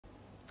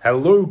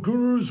Hello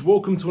gurus,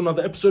 welcome to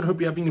another episode. Hope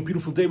you're having a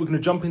beautiful day. We're going to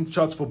jump into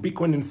charts for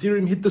Bitcoin and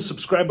Ethereum. Hit the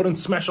subscribe button,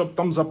 smash up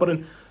thumbs up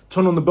button,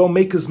 turn on the bell,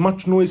 make as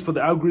much noise for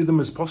the algorithm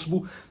as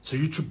possible so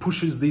YouTube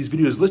pushes these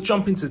videos. Let's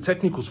jump into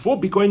technicals for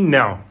Bitcoin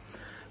now.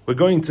 We're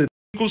going to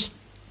technicals.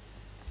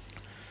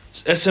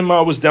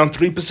 SMR was down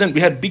 3%.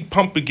 We had big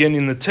pump again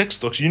in the tech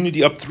stocks.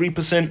 Unity up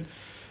 3%,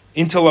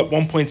 Intel up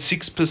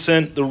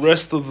 1.6%. The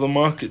rest of the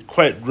market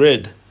quite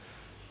red,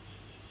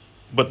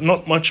 but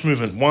not much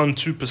movement,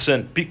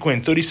 1-2%.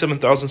 Bitcoin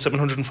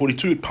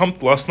 37,742. It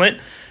pumped last night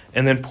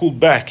and then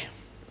pulled back,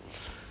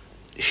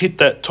 hit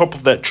that top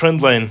of that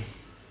trend line.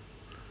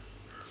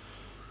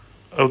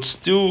 I would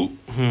still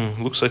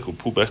looks like it'll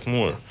pull back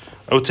more.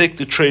 I would take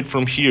the trade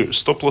from here,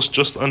 stop loss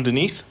just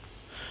underneath.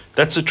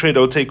 That's a trade I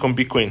would take on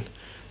Bitcoin.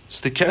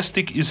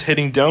 Stochastic is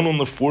heading down on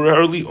the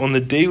 4-hourly, on the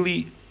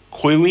daily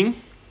coiling,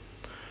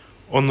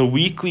 on the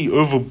weekly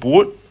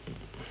overbought.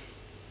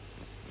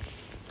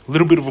 A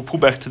little bit of a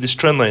pullback to this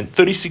trend line.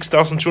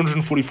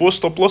 36,244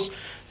 stop loss,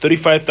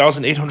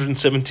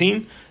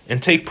 35,817,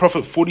 and take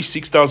profit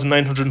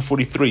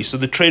 46,943. So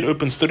the trade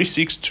opens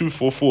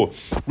 36,244.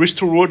 Risk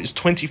to reward is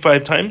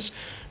 25 times,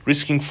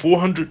 risking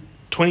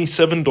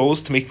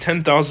 $427 to make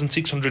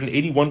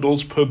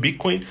 $10,681 per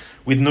Bitcoin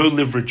with no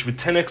leverage. With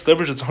 10x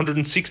leverage, it's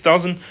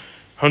 106,000.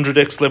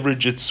 100x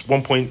leverage, it's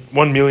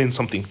 1.1 million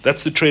something.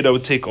 That's the trade I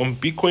would take on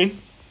Bitcoin.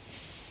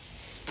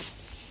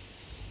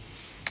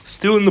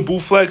 Still in the bull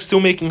flag,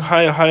 still making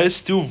higher highs,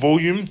 still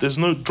volume. There's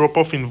no drop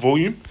off in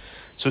volume.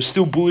 So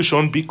still bullish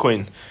on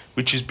Bitcoin,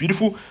 which is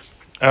beautiful.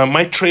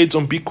 My trades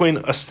on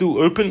Bitcoin are still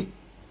open.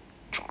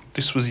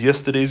 This was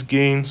yesterday's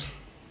gains.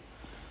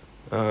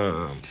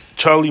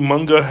 Charlie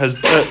Munger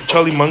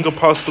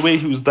passed away.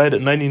 He was died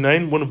at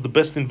 99, one of the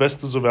best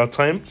investors of our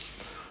time.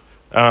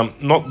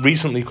 Not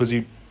recently, because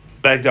he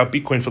bagged out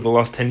Bitcoin for the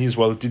last 10 years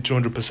while it did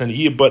 200% a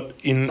year, but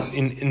in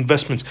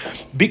investments.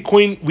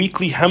 Bitcoin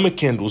weekly hammer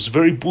candles,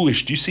 very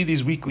bullish. Do you see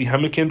these weekly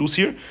hammer candles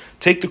here?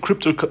 Take the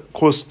crypto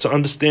course to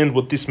understand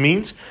what this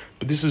means,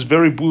 but this is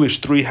very bullish.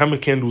 3 hammer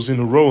candles in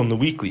a row on the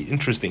weekly.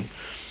 Interesting.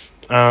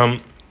 Charlie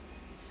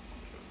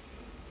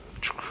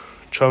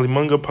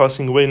Munger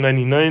passing away,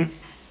 99.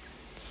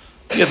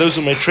 Yeah, those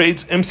are my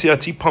trades.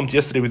 MCRT pumped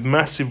yesterday with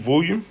massive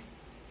volume.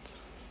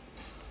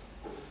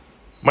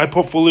 My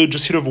portfolio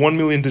just hit over $1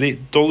 million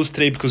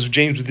today because of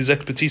James with his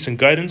expertise and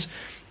guidance.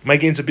 My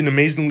gains have been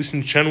amazing.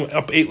 Listening to the channel,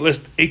 up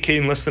 8K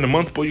in less than a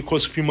month. Bought your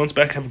course a few months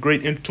back. Have a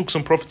great end. Took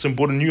some profits and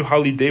bought a new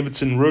Harley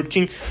Davidson Road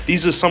King.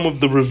 These are some of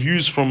the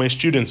reviews from my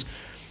students.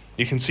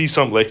 You can see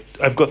some, like,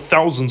 I've got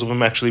thousands of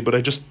them actually, but I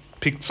just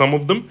picked some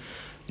of them.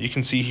 You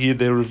can see here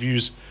their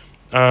reviews.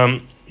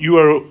 You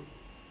are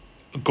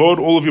God.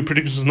 All of your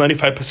predictions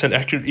 95%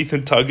 accurate.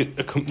 Ethan target,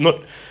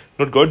 not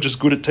God, just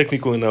good at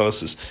technical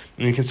analysis.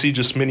 And you can see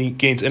just many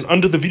gains. And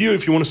under the video,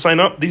 if you want to sign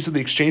up, these are the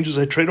exchanges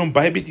I trade on.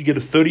 Bybit, you get a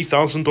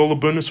 $30,000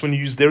 bonus when you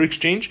use their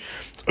exchange.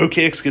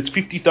 OKX gets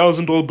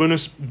 $50,000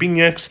 bonus.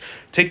 BingX,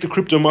 take the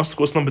crypto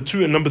masterclass number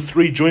 2. And number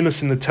 3, join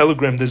us in the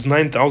Telegram. There's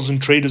 9,000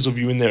 traders of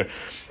you in there.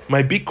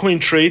 My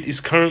Bitcoin trade is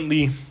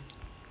currently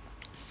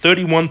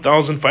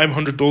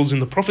 $31,500 in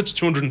the profits,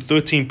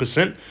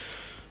 213%.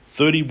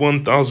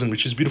 31,000,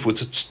 which is beautiful.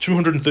 It's a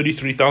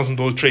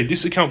 $233,000 trade.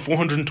 This account,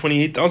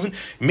 428,000,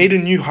 made a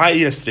new high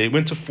yesterday. It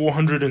went to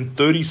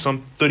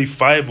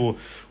 435 or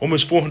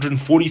almost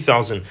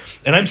 440,000.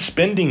 And I'm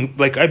spending,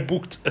 like, I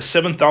booked a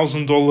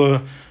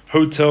 $7,000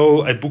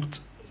 hotel. I booked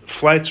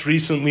flights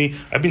recently.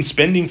 I've been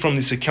spending from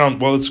this account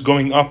while it's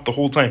going up the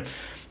whole time.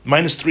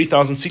 Minus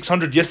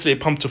 3,600. Yesterday, it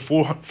pumped to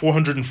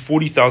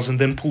 440,000,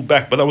 then pulled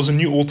back. But that was a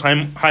new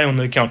all-time high on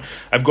the account.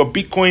 I've got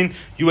Bitcoin,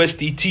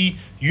 USDT,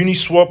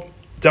 Uniswap,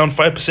 down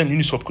 5%.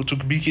 Uniswap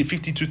took a big hit,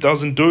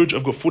 52,000. Doge,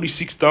 I've got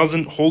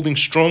 46,000, holding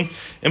strong.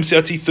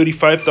 MCRT,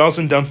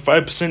 35,000, down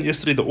 5%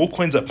 yesterday. The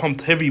altcoins that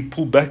pumped heavy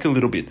pulled back a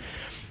little bit.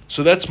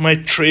 So that's my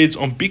trades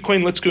on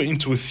Bitcoin. Let's go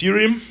into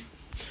Ethereum.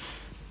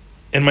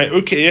 And my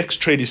OKX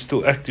trade is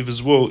still active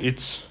as well.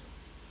 It's,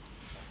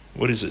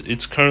 what is it?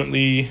 It's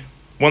currently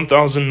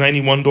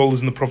 $1,091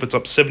 and the profit's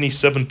up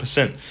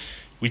 77%,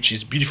 which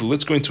is beautiful.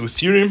 Let's go into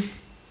Ethereum.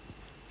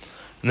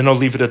 And then I'll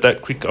leave it at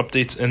that, quick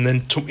updates. And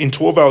then in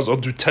 12 hours, I'll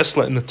do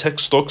Tesla and the tech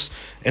stocks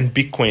and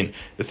Bitcoin.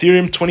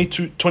 Ethereum,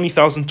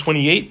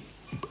 20,028.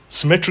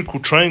 Symmetrical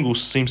triangle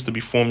seems to be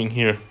forming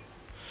here.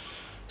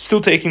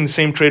 Still taking the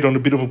same trade on a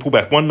bit of a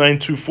pullback.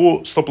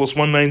 1924, stop loss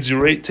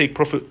 1908, take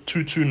profit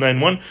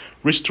 2291,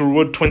 risk to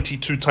reward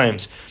 22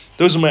 times.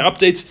 Those are my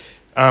updates.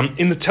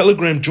 In the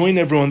Telegram, join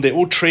everyone. They're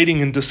all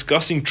trading and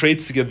discussing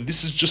trades together.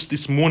 This is just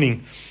this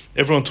morning.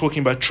 Everyone talking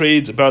about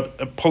trades,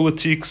 about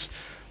politics,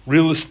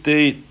 real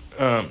estate,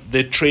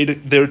 their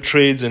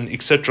trades and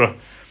etc.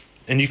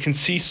 And you can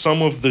see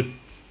some of the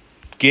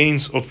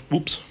gains of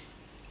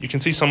you can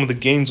see some of the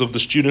gains of the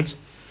students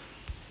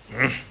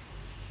when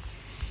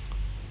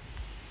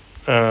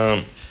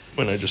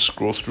I just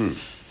scroll through.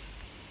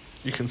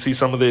 You can see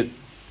some of the,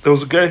 there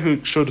was a guy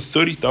who showed a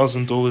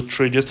 $30,000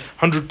 trade, yes,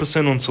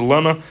 100% on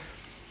Solana.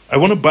 I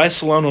want to buy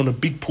Solana on a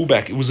big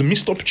pullback. It was a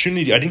missed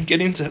opportunity. I didn't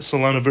get into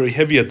Solana very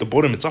heavy at the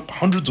bottom. It's up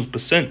hundreds of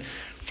percent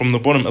from the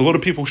bottom. A lot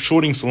of people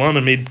shorting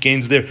Solana made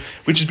gains there,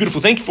 which is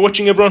beautiful. Thank you for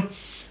watching, everyone.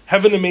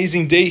 Have an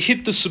amazing day.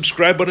 Hit the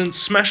subscribe button,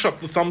 smash up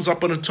the thumbs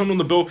up button, turn on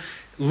the bell,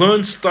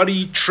 learn,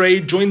 study,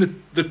 trade, join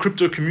the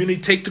crypto community,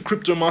 take the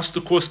crypto master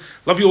course.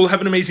 Love you all.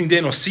 Have an amazing day,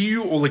 and I'll see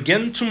you all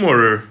again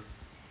tomorrow.